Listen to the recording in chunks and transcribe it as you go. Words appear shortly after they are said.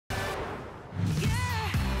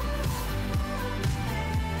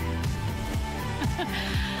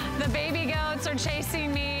The baby goats are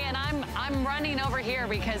chasing me, and I'm running over here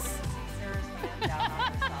because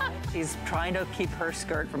she's trying to keep her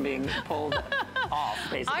skirt from being pulled off,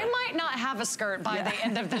 basically. I might not have a skirt by the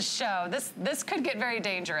end of the show. This could get very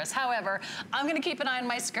dangerous. However, I'm gonna keep an eye on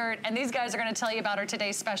my skirt, and these guys are gonna tell you about our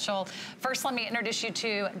today's special. First, let me introduce you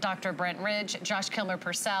to Dr. Brent Ridge, Josh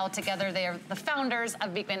Kilmer-Purcell. Together, they are the founders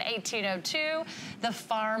of Beekman 1802, the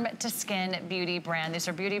farm to skin beauty brand. These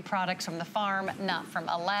are beauty products from the farm, not from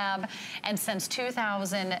a lab. And since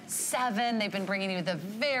 2007, they've been bringing you the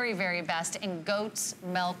very, very best in goat's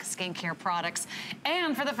milk skincare products.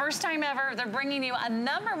 And for the first time ever, they're bringing you a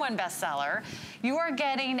 #1 bestseller. You are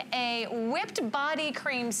getting a whipped body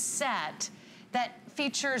cream set that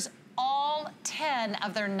features all 10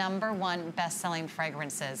 of their #1 best-selling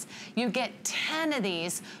fragrances. You get 10 of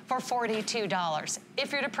these for $42.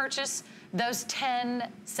 If you're to purchase those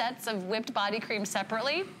 10 sets of whipped body cream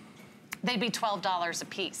separately, they'd be $12 a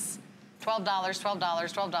piece. $12,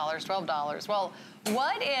 $12, $12, $12. Well,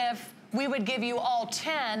 what if we would give you all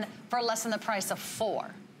 10 for less than the price of 4?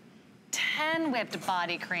 10 whipped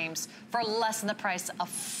body creams for less than the price of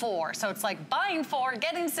 4. So it's like buying 4,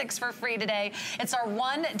 getting 6 for free today. It's our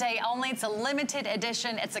one day only. It's a limited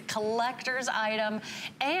edition. It's a collector's item.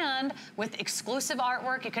 And with exclusive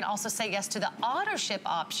artwork, you can also say yes to the AutoShip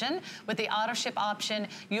option. With the AutoShip option,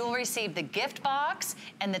 you'll receive the gift box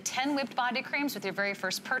and the 10 whipped body creams with your very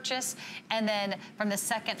first purchase. And then from the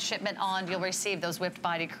second shipment on, you'll receive those whipped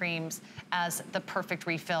body creams as the perfect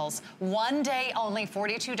refills. One day only,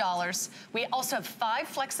 $42. We also have 5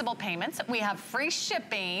 flexible payments. We have free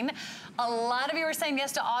shipping. A lot of you are saying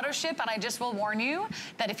yes to AutoShip, and I just will warn you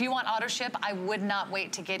that if you want AutoShip, I would not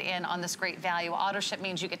wait to get in on this great value. AutoShip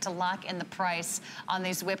means you get to lock in the price on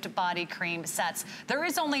these whipped body cream sets. There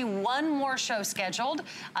is only one more show scheduled.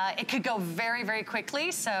 It could go very, very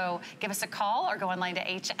quickly, so give us a call or go online to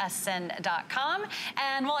hsn.com,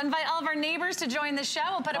 and we'll invite all of our neighbors to join the show.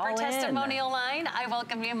 We'll put up our testimonial line. I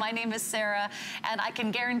welcome you. My name is Sarah, and I can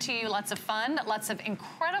guarantee you lots of fun, lots of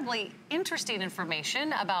incredibly interesting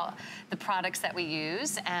information about the products that we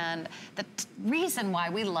use and the reason why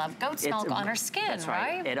we love goat's milk on our skin, that's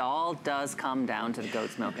right? It all does come down to the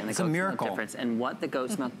goat's milk and the goat's milk difference and what the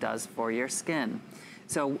goat's milk does for your skin.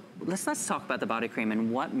 So let's talk about the body cream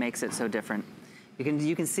and what makes it so different.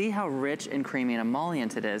 You can see how rich and creamy and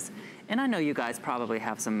emollient it is. And I know you guys probably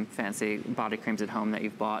have some fancy body creams at home that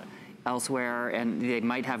you've bought elsewhere, and they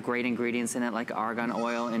might have great ingredients in it like argan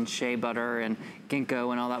oil and shea butter and ginkgo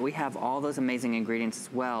and all that. We have all those amazing ingredients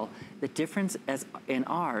as well. The difference in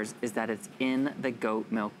ours is that it's in the goat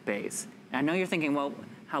milk base. And I know you're thinking, well,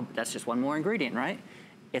 that's just one more ingredient, right?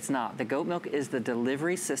 It's not. The goat milk is the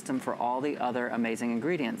delivery system for all the other amazing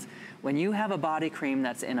ingredients. When you have a body cream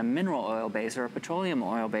that's in a mineral oil base or a petroleum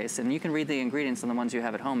oil base, and you can read the ingredients on the ones you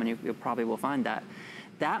have at home, and you probably will find that,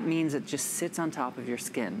 that means it just sits on top of your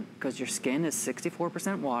skin because your skin is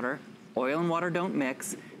 64% water. Oil and water don't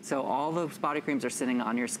mix, so all those body creams are sitting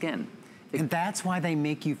on your skin. And that's why they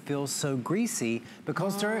make you feel so greasy,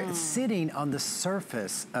 because they're sitting on the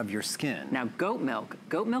surface of your skin. Now, goat milk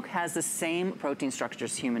has the same protein structure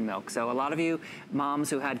as human milk. So a lot of you moms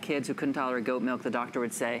who had kids who couldn't tolerate goat milk, the doctor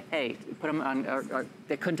would say, hey, put them on, or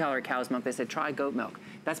they couldn't tolerate cow's milk, they said, try goat milk.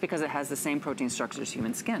 That's because it has the same protein structure as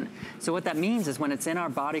human skin. So what that means is when it's in our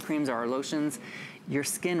body creams or our lotions, your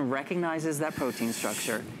skin recognizes that protein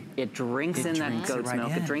structure. It drinks in that goat's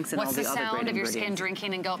milk. It drinks in all the other great ingredients. What's the sound of your skin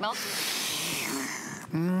drinking in goat milk?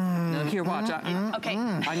 No, here, watch. Okay.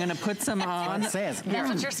 I'm gonna put some on. That's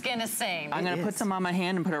what your skin is saying. I'm gonna put some on my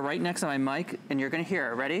hand and put it right next to my mic, and you're gonna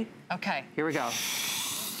hear it. Ready? Okay. Here we go.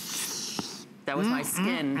 That was my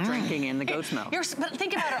skin drinking in the goat's milk. But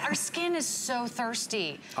think about it, our skin is so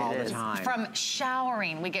thirsty. All the time. From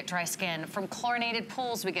showering, we get dry skin. From chlorinated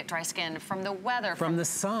pools, we get dry skin. From the weather. From the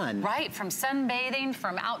sun. Right, from sunbathing,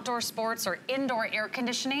 from outdoor sports or indoor air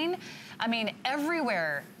conditioning. I mean,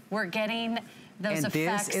 everywhere we're getting those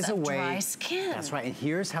effects of dry skin. That's right, and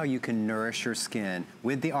here's how you can nourish your skin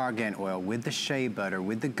with the argan oil, with the shea butter,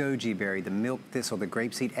 with the goji berry, the milk thistle, the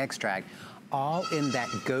grapeseed extract, all in that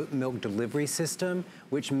goat milk delivery system,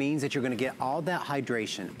 which means that you're gonna get all that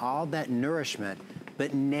hydration, all that nourishment,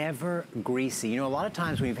 but never greasy. You know, a lot of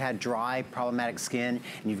times when you've had dry, problematic skin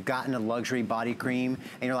and you've gotten a luxury body cream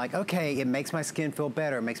and you're like, okay, it makes my skin feel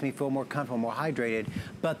better, it makes me feel more comfortable, more hydrated,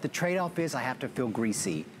 but the trade-off is I have to feel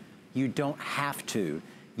greasy. You don't have to.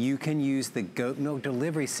 you can use the goat milk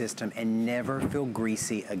delivery system and never feel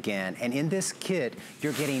greasy again. And in this kit,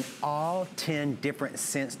 you're getting all 10 different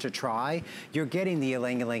scents to try. You're getting the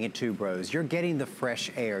Ylang Ylang and Tuberose, you're getting the fresh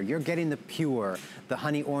air, you're getting the pure, the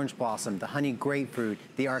honey orange blossom, the honey grapefruit,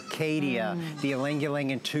 the Arcadia, the Ylang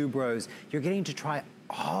Ylang and Tuberose. You're getting to try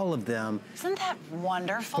all of them. Isn't that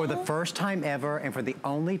wonderful? For the first time ever, and for the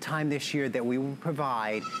only time this year that we will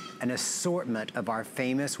provide an assortment of our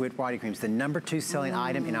famous wet body creams, the #2 selling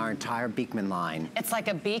item in our entire Beekman line. It's like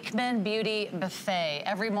a Beekman beauty buffet.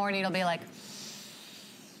 Every morning it'll be like,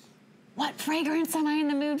 what fragrance am I in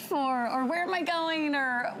the mood for? Or where am I going?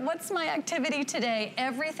 Or what's my activity today?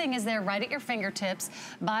 Everything is there right at your fingertips.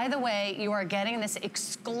 By the way, you are getting this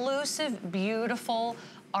exclusive, beautiful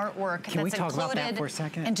artwork Can we talk about that for a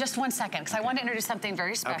second? In just 1 second, because I want to introduce something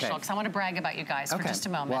very special, because I want to brag about you guys for just a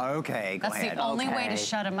moment. Well, okay, go ahead. That's the only way to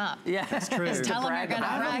shut them up. Yeah, that's true. Is tell them you're going to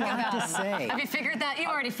brag about them. Say. Have you figured that? You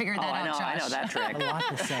already figured that out, Josh. I know that trick. A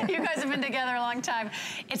lot to say. You guys have been together a long time.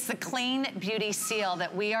 It's the Clean Beauty Seal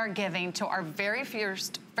that we are giving to our very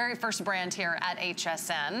first brand here at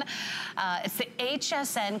HSN. It's the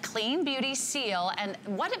HSN Clean Beauty Seal, and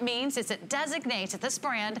what it means is it designates that this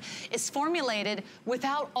brand is formulated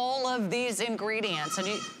without all of these ingredients. And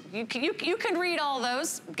you can read all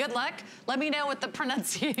those. Good luck. Let me know what the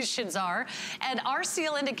pronunciations are. And our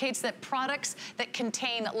seal indicates that products that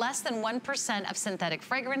contain less than 1% of synthetic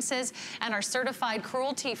fragrances and are certified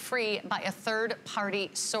cruelty-free by a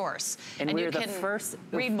third-party source. And we're the first.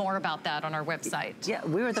 Read more about that on our website. Yeah,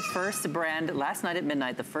 we were the first brand, last night at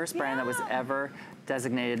midnight, the first brand that was ever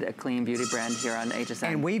designated a clean beauty brand here on HSN.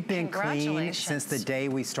 And we've been clean since the day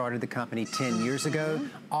we started the company 10 years ago,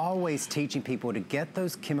 always teaching people to get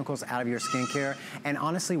those chemicals out of your skincare. And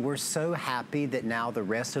honestly, we're so happy that now the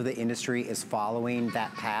rest of the industry is following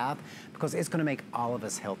that path, because it's going to make all of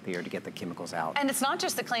us healthier to get the chemicals out. And it's not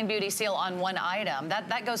just the Clean Beauty Seal on one item.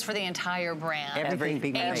 That goes for the entire brand. Everything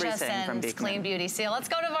Beekman. HSN's Clean Beauty Seal. Let's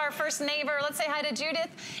go to our first neighbor. Let's say hi to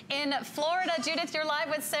Judith in Florida. Judith, you're live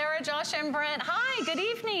with Sarah, Josh, and Brent. Hi, good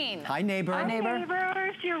evening. Hi, neighbor. Hi,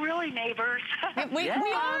 neighbors. You're really neighbors. We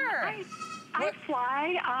are. I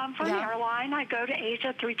fly for the airline. I go to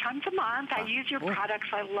Asia 3 times a month. I use your products.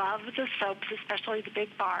 I love the soaps, especially the big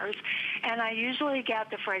bars. And I usually get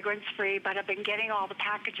the fragrance-free, but I've been getting all the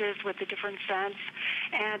packages with the different scents.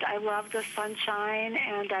 And I love the sunshine,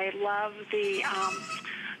 and I love the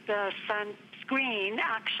sunscreen,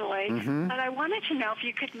 actually. But I wanted to know if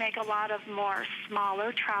you could make a lot of more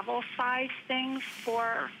smaller travel size things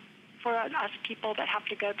for us people that have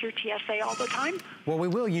to go through TSA all the time? Well, we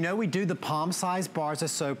will. You know, we do the palm-sized bars of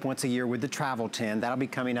soap once a year with the travel tin. That'll be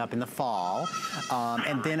coming up in the fall.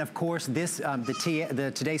 And then, of course, this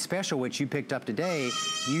the Today Special, which you picked up today,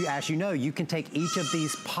 as you know, you can take each of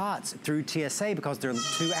these pots through TSA because they're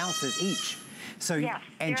 2 ounces each. So, yes,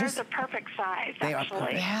 and they're the perfect size,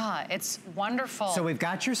 actually. Yeah, it's wonderful. So we've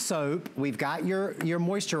got your soap, we've got your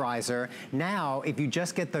moisturizer. Now, if you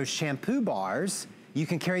just get those shampoo bars, you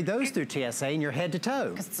can carry those through TSA and you're head to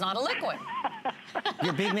toe. Because it's not a liquid.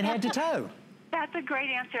 You're Beekman head to toe. That's a great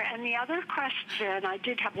answer. And the other question, I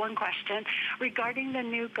did have one question regarding the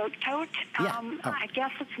new goat tote. I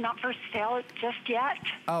guess it's not for sale just yet.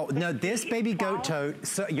 Oh, no, this baby goat tote,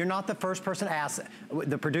 so you're not the first person to ask.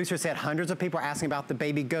 The producer said hundreds of people are asking about the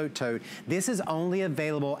baby goat tote. This is only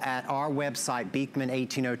available at our website,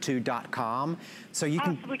 beekman1802.com. So you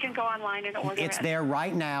can. So we can go online and order it. It's there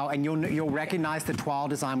right now, and you'll recognize the toile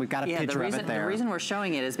design. We've got a picture of it there. The reason we're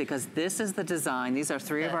showing it is because this is the design. These are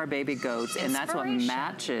 3 of our baby goats, and that's what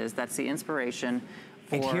matches. That's the inspiration.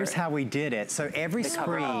 And here's how we did it. So every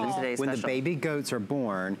spring, when the baby goats are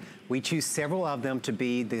born, we choose several of them to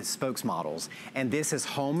be the spokesmodels. And this is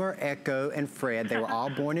Homer, Echo, and Fred. They were all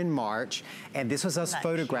born in March. And this was us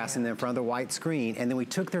photographing them in front of the white screen. And then we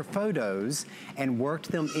took their photos and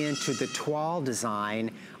worked them into the toile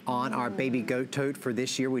design on our baby goat tote for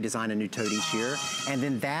this year. We design a new tote each year. And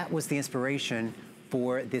then that was the inspiration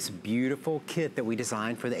for this beautiful kit that we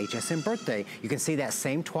designed for the HSN birthday. You can see that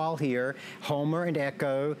same toile here, Homer and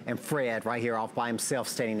Echo and Fred right here off by himself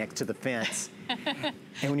standing next to the fence.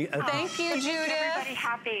 And when you Thank you, Judith. Everybody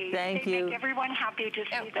happy. Thank you. Make everyone happy to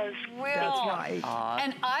see those. That's right.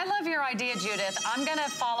 And I love your idea, Judith. I'm going to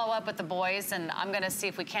follow up with the boys, and I'm going to see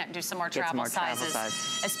if we can't do some more travel sizes,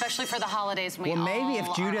 especially for the holidays when we all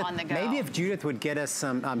are on the go. Maybe if Judith would get us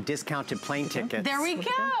some discounted plane tickets. There we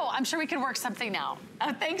go. I'm sure we can work something out.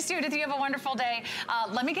 Thanks, Judith. You have a wonderful day.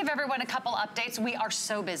 Let me give everyone a couple updates. We are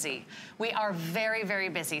so busy. We are very, very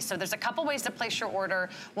busy. So there's a couple ways to place your order.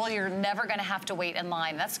 Well, you're never going to have have to wait in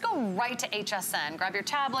line. Let's go right to HSN. Grab your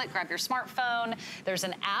tablet, grab your smartphone. There's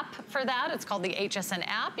an app for that. It's called the HSN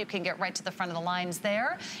app. You can get right to the front of the lines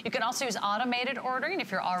there. You can also use automated ordering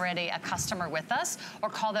if you're already a customer with us, or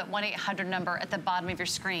call that 1-800 number at the bottom of your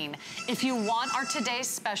screen. If you want our today's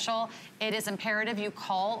special, it is imperative you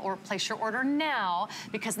call or place your order now,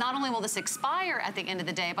 because not only will this expire at the end of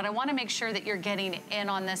the day, but I want to make sure that you're getting in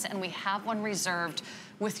on this, and we have one reserved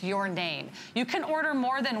with your name. You can order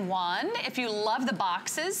more than one. If you love the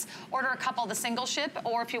boxes, order a couple of the single ship,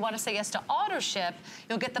 or if you want to say yes to auto ship,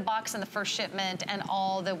 you'll get the box in the first shipment and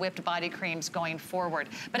all the whipped body creams going forward.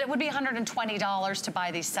 But it would be $120 to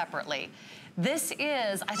buy these separately. This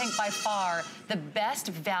is, I think, by far the best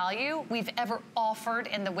value we've ever offered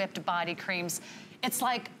in the whipped body creams. It's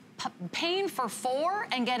like paying for 4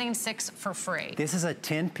 and getting 6 for free. This is a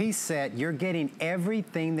 10-piece set. You're getting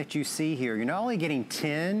everything that you see here. You're not only getting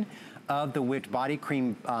 10 of the whipped body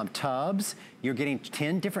cream tubs, you're getting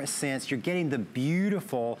 10 different scents. You're getting the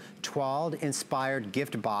beautiful toiled-inspired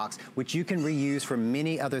gift box, which you can reuse for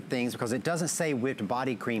many other things, because it doesn't say whipped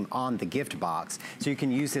body cream on the gift box. So you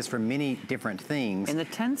can use this for many different things. And the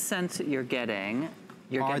 10 scents you're getting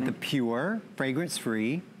the pure,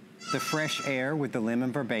 fragrance-free, the fresh air with the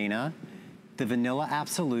lemon verbena, the vanilla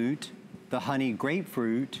absolute, the honey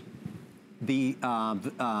grapefruit, the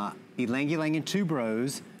Ylang Ylang and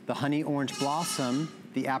Tuberose, the honey orange blossom,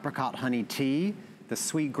 the apricot honey tea, the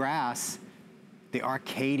sweet grass, the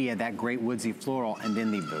Arcadia, that great woodsy floral, and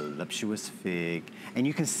then the voluptuous fig. And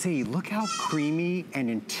you can see, look how creamy and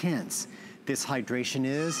intense this hydration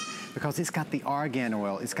is, because it's got the argan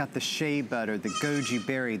oil, it's got the shea butter, the goji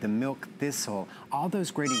berry, the milk thistle, all those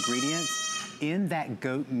great ingredients in that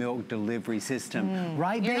goat milk delivery system.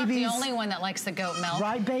 Right, You're babies? You're not the only one that likes the goat milk.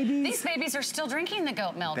 Right, babies? These babies are still drinking the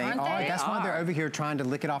goat milk, aren't they? That's why they're over here trying to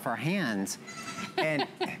lick it off our hands. And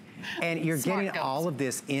you're Smart getting goats. all of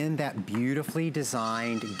this in that beautifully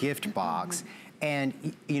designed gift box. And,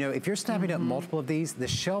 you know, if you're snapping up multiple of these, the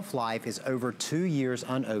shelf life is over 2 years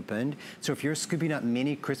unopened. So if you're scooping up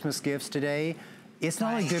many Christmas gifts today, it's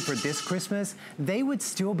not only good for this Christmas, they would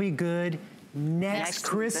still be good next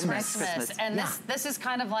Christmas. And this is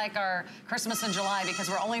kind of like our Christmas in July, because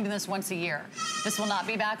we're only doing this once a year. This will not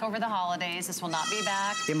be back over the holidays. This will not be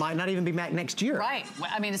back. It might not even be back next year. Right.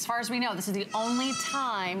 I mean, as far as we know, this is the only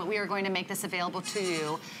time we are going to make this available to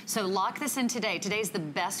you. So lock this in today. Today's the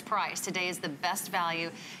best price. Today is the best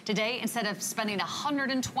value. Today, instead of spending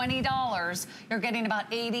 $120, you're getting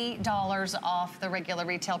about $80 off the regular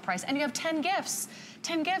retail price. And you have 10 gifts.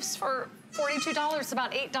 10 gifts for $42,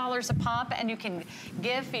 about $8 a pop, and you can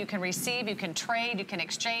give, you can receive, you can trade, you can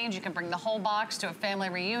exchange, you can bring the whole box to a family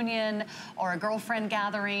reunion or a girlfriend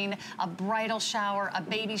gathering, a bridal shower, a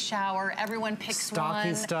baby shower. Everyone picks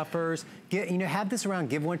Stocking stuffers. Have this around.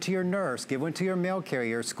 Give one to your nurse. Give one to your mail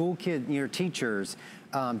carrier, school kid, your teachers.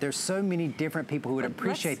 There's so many different people who would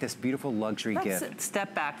appreciate this beautiful luxury gift. Let's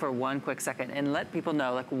step back for one quick second and let people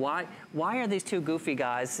know, like, why are these two goofy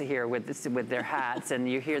guys here with their hats, and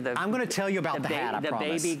you hear the... I'm going to tell you about the hat, I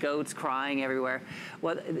promise. The baby goats crying everywhere.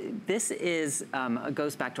 Well, this is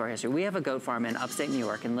goes back to our history. We have a goat farm in upstate New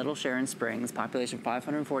York, in Little Sharon Springs, population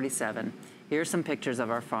 547. Here's some pictures of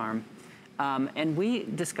our farm. And we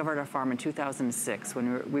discovered our farm in 2006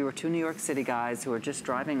 when we were two New York City guys who were just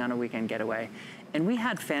driving on a weekend getaway. And we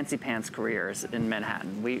had fancy pants careers in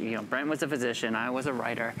Manhattan. Brent was a physician, I was a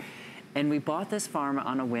writer. And we bought this farm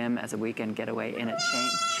on a whim as a weekend getaway, and it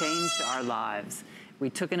changed our lives. We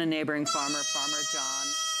took in a neighboring farmer, Farmer John.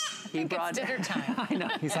 It's dinner time. I know.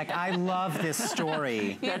 He's like, I love this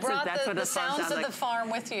story. You brought the sounds of the farm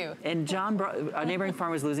with you. And John a neighboring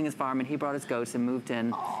farmer was losing his farm, and he brought his goats and moved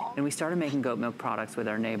in. Aww. And we started making goat milk products with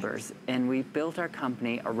our neighbors. And we built our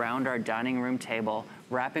company around our dining room table,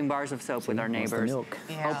 wrapping bars of soap with our neighbors,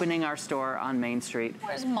 opening our store on Main Street.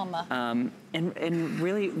 Where's Mama? And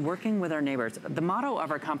really working with our neighbors. The motto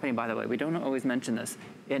of our company, by the way, we don't always mention this,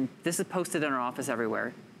 and this is posted in our office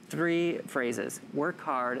everywhere. 3 phrases: work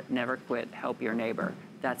hard, never quit, help your neighbor.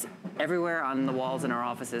 That's everywhere on the walls in our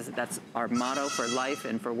offices. That's our motto for life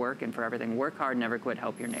and for work and for everything. Work hard, never quit,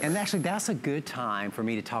 help your neighbor. And actually, that's a good time for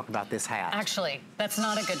me to talk about this hat. Actually, that's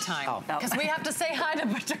not a good time. Because we have to say hi to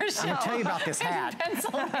Patricia. I'm going to tell you about this hat.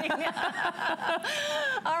 Pennsylvania.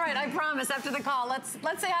 All right, I promise, after the call, let's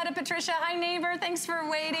say hi to Patricia. Hi, neighbor. Thanks for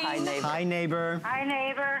waiting. Hi, neighbor. Hi, neighbor. Hi,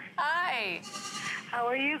 neighbor. Hi. How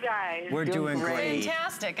are you guys? We're doing great.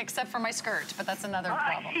 Fantastic, except for my skirt, but that's another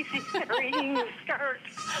problem. Reading the skirt.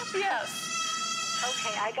 Yes.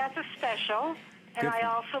 Okay, I got the special, and I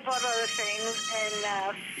also bought other things,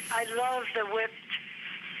 and I love the whipped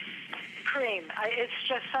cream. It's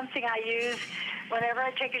just something I use whenever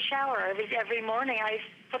I take a shower, every morning I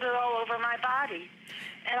put it all over my body,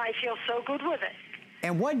 and I feel so good with it.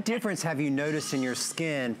 And what difference have you noticed in your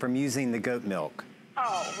skin from using the goat milk?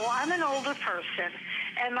 Oh, well, I'm an older person,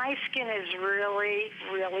 and my skin is really,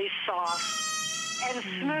 really soft and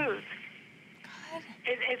smooth.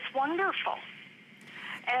 It's wonderful.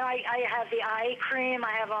 And I have the eye cream,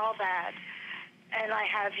 I have all that. And I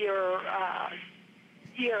have your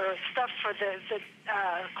stuff for the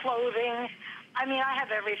clothing. I mean, I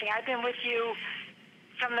have everything. I've been with you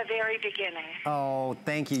from the very beginning. Oh,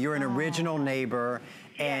 thank you. You're an original neighbor.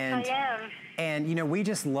 And, yes, I am. And, you know, we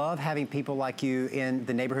just love having people like you in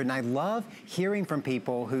the neighborhood. And I love hearing from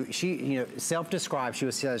people who, self-described, she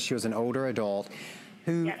was an older adult,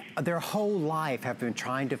 who their whole life have been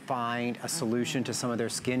trying to find a solution to some of their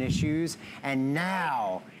skin issues. And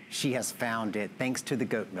now she has found it, thanks to the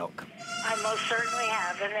goat milk. I most certainly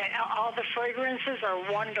have, and all the fragrances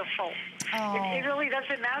are wonderful. It really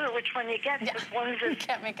doesn't matter which one you get. Yeah. You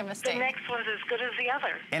can't make a mistake. The next one's as good as the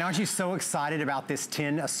other. And aren't you so excited about this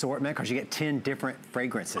 10 assortment? Because you get 10 different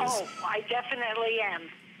fragrances. Oh, I definitely am.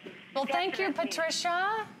 Well, thank you,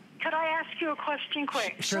 Patricia. Could I ask you a question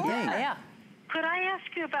quick? Sure thing. Yeah. Could I ask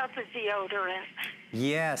you about the deodorant?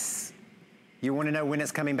 Yes. You want to know when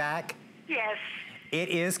it's coming back? Yes. It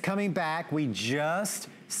is coming back. We just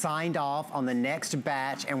signed off on the next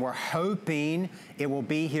batch, and we're hoping it will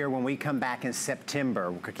be here when we come back in September.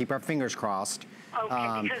 We'll keep our fingers crossed.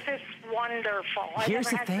 Okay, because it's wonderful. Here's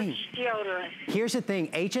I never the had thing. such deodorant. Here's the thing.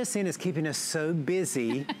 HSN is keeping us so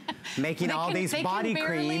busy making all these body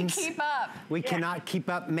creams. Keep up. We cannot keep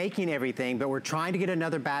up making everything, but we're trying to get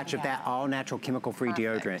another batch of that all-natural chemical-free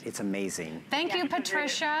deodorant. It's amazing. Thank you,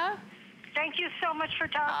 Patricia. Thank you so much for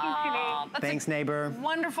talking to me. Thanks, neighbor.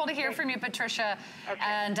 Wonderful to hear from you, Patricia. Okay.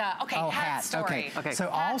 And, hat story. Okay. So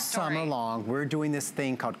all summer long, we're doing this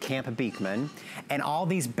thing called Camp Beekman, and all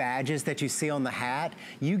these badges that you see on the hat,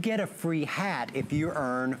 you get a free hat if you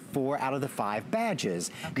earn 4 out of the 5 badges.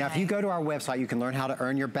 Now, if you go to our website, you can learn how to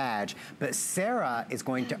earn your badge, but Sarah is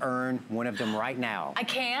going to earn one of them right now. I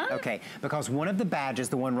can? Okay, because one of the badges,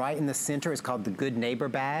 the one right in the center, is called the Good Neighbor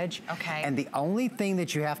Badge. Okay. And the only thing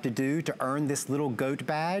that you have to do to earn this little goat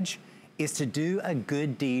badge is to do a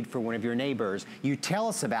good deed for one of your neighbors. You tell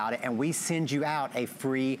us about it, and we send you out a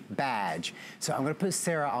free badge. So I'm gonna put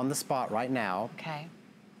Sarah on the spot right now. Okay.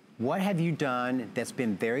 What have you done that's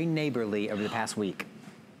been very neighborly over the past week?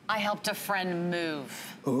 I helped a friend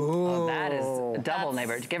move. Ooh. Oh, that is a double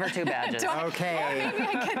neighbor. Give her 2 badges. Okay. Maybe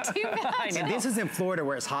I get 2 badges. And this is in Florida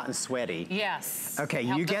where it's hot and sweaty. Yes. Okay,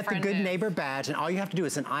 you get the Good Neighbor badge, and all you have to do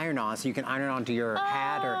is an iron-on, so you can iron it onto your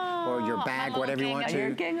hat or your bag, whatever you want to.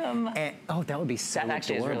 Your gingham. And, that would be so adorable. That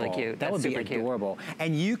actually is really cute. That would be adorable.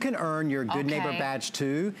 And you can earn your Good Neighbor badge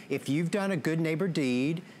too. If you've done a good neighbor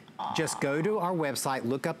deed, just go to our website,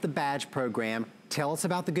 look up the badge program, tell us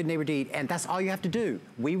about the Good Neighbor deed, and that's all you have to do.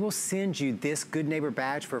 We will send you this Good Neighbor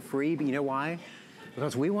badge for free, but you know why?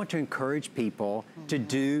 Because we want to encourage people to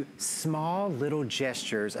do small little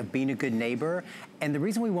gestures of being a good neighbor. And the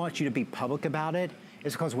reason we want you to be public about it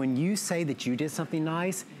is because when you say that you did something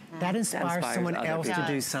nice, that inspires someone else to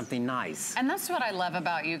do something nice. And that's what I love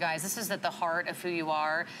about you guys. This is at the heart of who you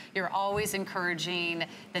are. You're always encouraging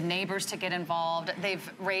the neighbors to get involved.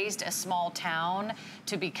 They've raised a small town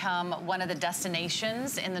to become one of the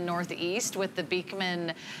destinations in the Northeast with the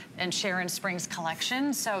Beekman and Sharon Springs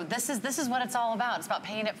collection. So this is what it's all about. It's about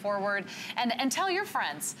paying it forward. And tell your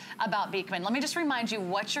friends about Beekman. Let me just remind you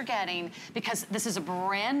what you're getting, because this is a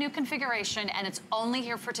brand new configuration and it's only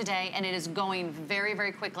here for today, and it is going very,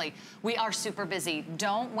 very quickly. We are super busy.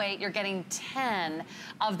 Don't wait. You're getting 10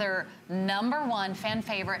 of their #1 fan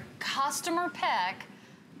favorite customer pick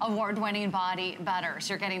award-winning body butters.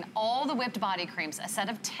 You're getting all the whipped body creams, a set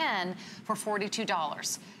of 10 for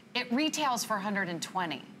 $42. It retails for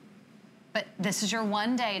 $120. But this is your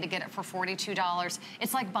one day to get it for $42.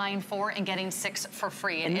 It's like buying 4 and getting 6 for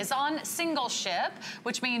free. It is on single ship,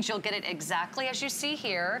 which means you'll get it exactly as you see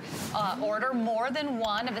here. Order more than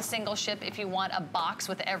 1 of the single ship if you want a box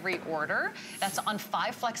with every order. That's on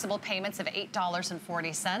 5 flexible payments of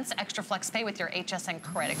 $8.40. Extra flex pay with your HSN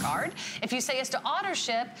credit card. If you say yes to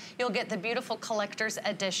AutoShip, you'll get the beautiful collector's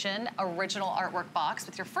edition original artwork box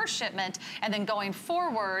with your first shipment. And then going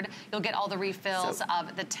forward, you'll get all the refills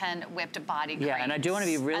of the 10 whipped body creams. Yeah, and I do want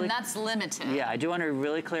to be really... And that's limited. Yeah, I do want to be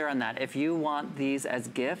really clear on that. If you want these as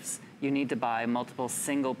gifts, you need to buy multiple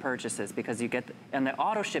single purchases, because you get, in the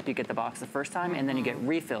auto ship, you get the box the first time, and then you get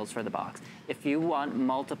refills for the box. If you want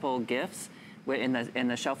multiple gifts, in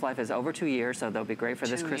the shelf life is over 2 years, so they'll be great for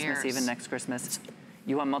this Christmas, even next Christmas.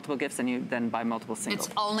 you want multiple gifts, and you then buy multiple singles.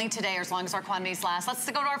 It's only today, or as long as our quantities last. Let's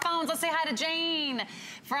go to our phones. Let's say hi to Jane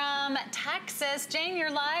from Texas. Jane, you're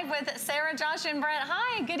live with Sarah, Josh, and Brett.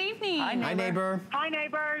 Hi, good evening. Hi, neighbor. Hi,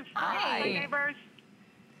 neighbor. Hi, neighbors. Hi, neighbors.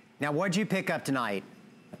 Now, what'd you pick up tonight?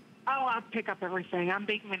 Oh, I pick up everything. I'm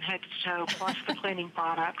Beekman head to toe, plus the cleaning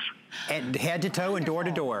products. And head to toe and door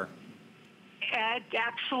to door.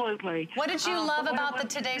 Absolutely. What did you love about the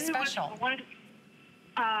Today Special?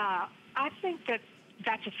 I think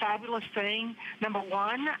that's a fabulous thing. Number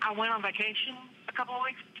one, I went on vacation a couple of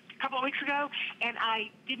weeks ago, and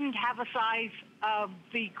I didn't have a size of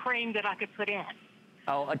the cream that I could put in.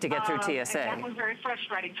 Oh, to get through TSA. And that was very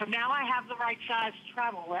frustrating. So now I have the right size to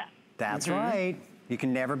travel with. That's right. You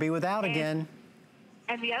can never be without again.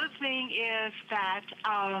 And the other thing is that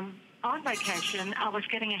on vacation, I was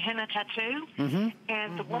getting a henna tattoo,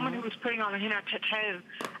 and the woman who was putting on the henna tattoo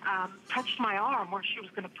touched my arm where she was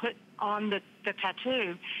going to put on the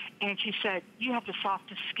tattoo, and she said, "You have the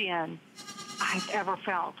softest skin I've ever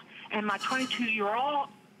felt." And my 22-year-old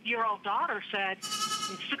daughter said,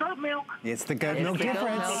 "It's the goat milk." It's the goat milk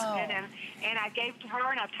difference. And I gave it to her,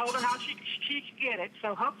 and I told her how she could get it.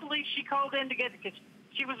 So hopefully she called in to get it because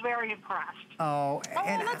she was very impressed.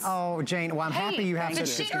 Jane, well, I'm happy you have Did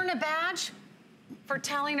such she earn a badge for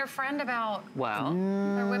telling her friend about Well,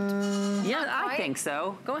 their whipped? yeah, I think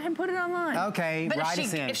so. Go ahead and put it online. Okay, But write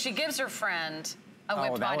us in. if she gives her friend a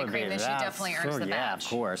whipped that body would cream, be- then she that's- definitely earns the badge. Yeah, of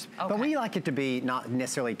course. Okay. But we like it to be not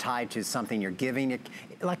necessarily tied to something you're giving.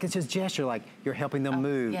 Like it's just gesture, like you're helping them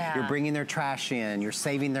move. yeah. You're bringing their trash in. You're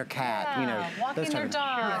saving their cat. You know, walking those their type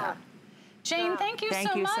dog. of- Jane, thank you Thank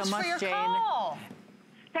so you much so much, for your Jane. call.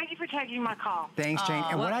 Thank you for taking my call. Thanks, Jane.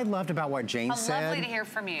 And what I loved about what Jane Lovely to said hear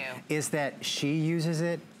from you. is that she uses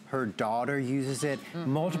it. Her daughter uses it.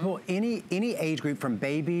 Multiple, any age group from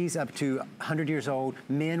babies up to 100 years old,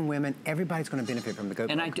 men, women, everybody's going to benefit from the goat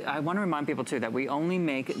milk. And I want to remind people too that we only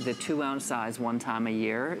make the 2-ounce size one time a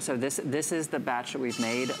year. So this is the batch that we've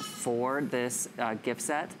made for this gift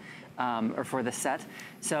set, or for the set.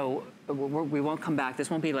 So we won't come back. This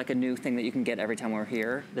won't be like a new thing that you can get every time we're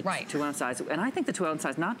here. The Right. 2-ounce size. And I think the 2-ounce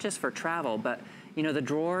size, not just for travel, but you know, the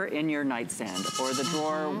drawer in your nightstand, or the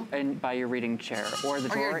drawer by your reading chair, or the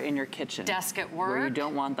drawer in your kitchen. Desk at where you work.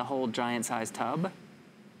 don't want the whole giant size tub.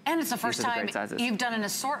 And it's the first These are the time great sizes. you've done an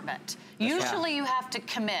assortment. Usually you have to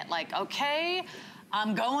commit, like, okay,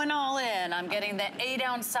 I'm going all in. I'm getting the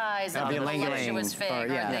 8-ounce size of the voluptuous fig, or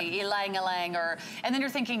the Ylang, and then you're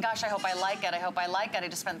thinking, gosh, I hope I like it. I hope I like it. I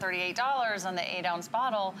just spent $38 on the 8-ounce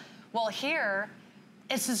bottle. Well, here,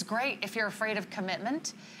 this is great if you're afraid of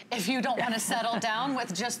commitment. If you don't want to settle down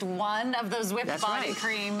with just one of those whipped body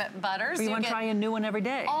cream butters. Or you want to try a new one every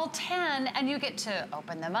day. All 10, and you get to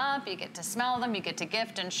open them up, you get to smell them, you get to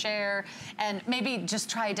gift and share, and maybe just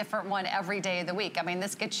try a different one every day of the week. I mean,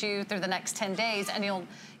 this gets you through the next 10 days, and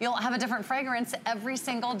you'll have a different fragrance every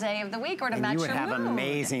single day of the week, or to match your mood. You would have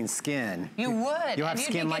amazing skin. You would. You'll have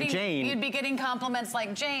skin like Jane. You'd be getting compliments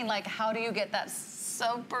like Jane, like, how do you get that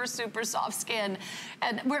super, super soft skin?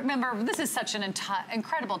 And remember, this is such an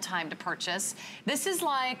incredible time to purchase. This is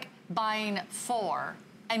like buying 4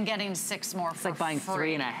 and getting 6 more for free. It's like buying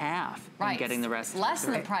 3.5 and getting the rest. Less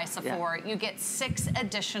than the price of 4. You get 6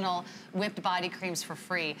 additional whipped body creams for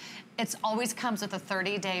free. It always comes with a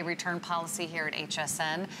 30-day return policy here at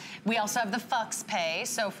HSN. We also have the Fux Pay,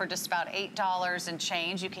 so for just about $8 and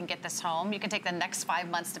change, you can get this home. You can take the next 5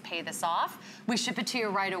 months to pay this off. We ship it to you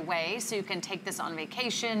right away, so you can take this on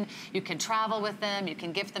vacation, you can travel with them, you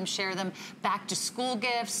can gift them, share them, back to school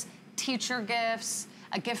gifts, teacher gifts,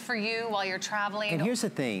 a gift for you while you're traveling. And here's the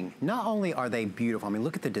thing, not only are they beautiful, I mean,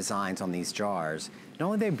 look at the designs on these jars. Not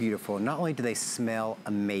only are they beautiful, not only do they smell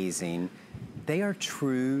amazing, they are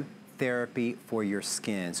true therapy for your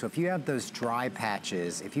skin. So if you have those dry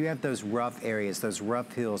patches, if you have those rough areas, those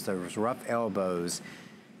rough heels, those rough elbows,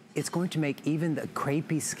 it's going to make even the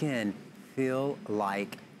crepey skin feel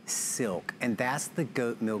like silk. And that's the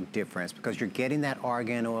goat milk difference, because you're getting that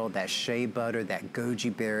argan oil, that shea butter, that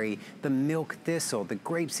goji berry, the milk thistle, the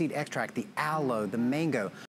grapeseed extract, the aloe, the mango.